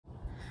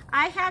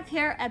I have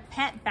here a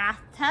pet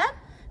bathtub.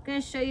 I'm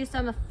going to show you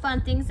some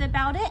fun things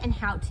about it and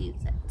how to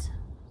use it.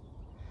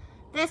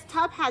 This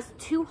tub has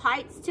 2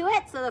 heights to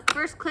it. So the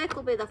first click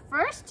will be the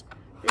first,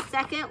 the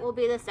second will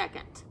be the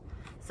second.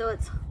 So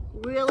it's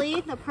really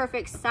the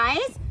perfect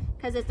size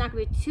because it's not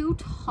going to be too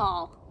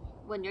tall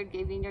when you're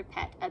giving your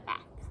pet a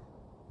bath.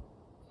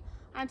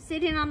 I'm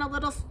sitting on a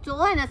little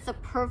stool and it's the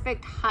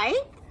perfect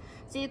height.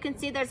 So you can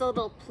see there's a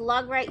little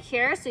plug right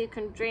here so you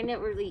can drain it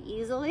really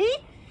easily.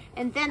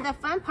 And then the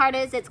fun part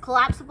is it's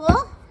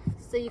collapsible,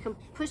 so you can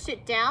push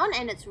it down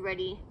and it's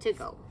ready to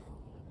go.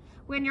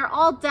 When you're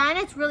all done,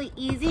 it's really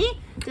easy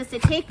just to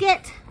take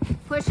it,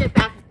 push it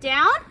back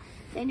down.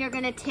 Then you're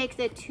gonna take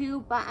the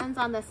 2 buttons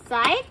on the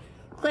side,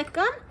 click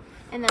them,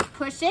 and then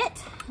push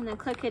it, and then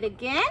click it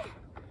again,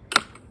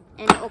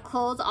 and it will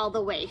close all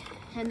the way.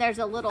 And there's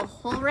a little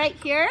hole right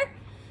here,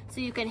 so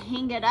you can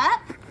hang it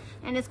up,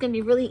 and it's gonna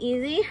be really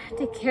easy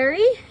to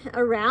carry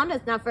around.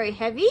 It's not very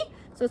heavy,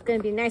 so it's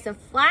gonna be nice and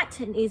flat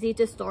and easy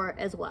to store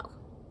as well.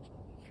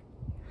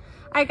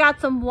 I got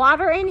some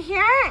water in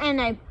here,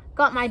 and I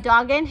got my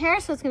dog in here,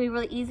 so it's gonna be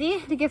really easy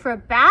to give her a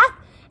bath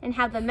and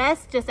have the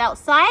mess just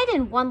outside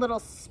in one little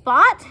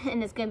spot,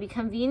 and it's gonna be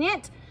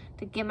convenient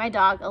to give my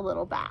dog a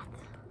little bath.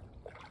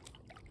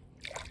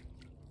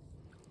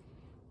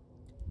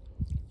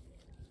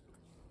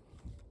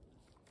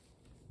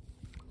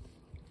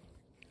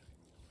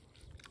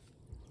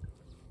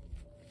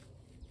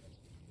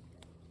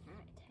 All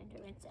right, time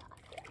to rinse out.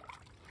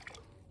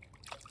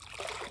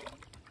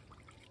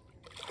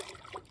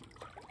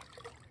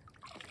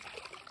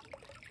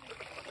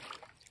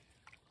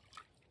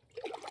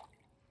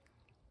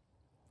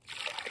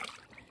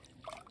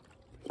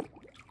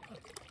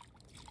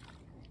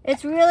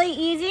 It's really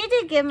easy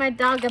to give my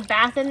dog a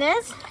bath in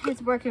this.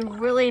 It's working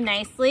really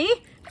nicely.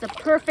 It's a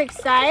perfect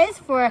size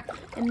for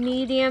a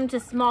medium to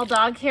small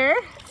dog here,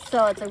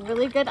 so it's a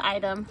really good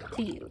item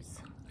to use.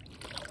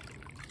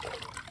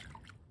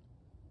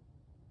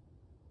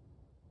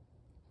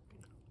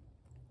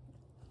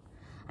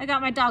 I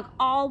got my dog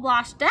all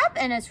washed up,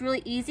 and it's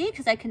really easy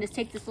because I can just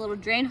take this little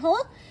drain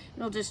hole.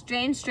 It'll just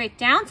drain straight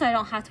down, so I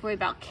don't have to worry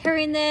about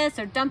carrying this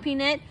or dumping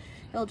it.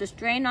 It'll just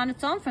drain on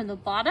its own from the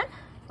bottom,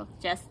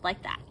 just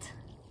like that.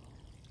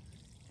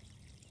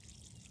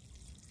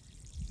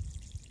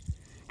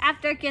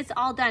 After it gets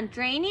all done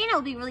draining,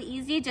 it'll be really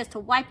easy just to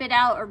wipe it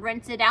out or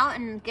rinse it out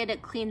and get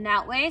it clean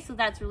that way, so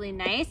that's really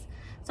nice.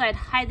 So I'd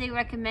highly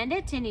recommend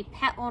it to any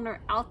pet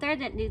owner out there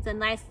that needs a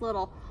nice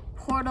little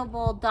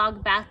portable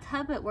dog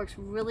bathtub. It works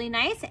really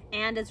nice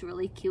and is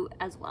really cute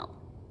as well.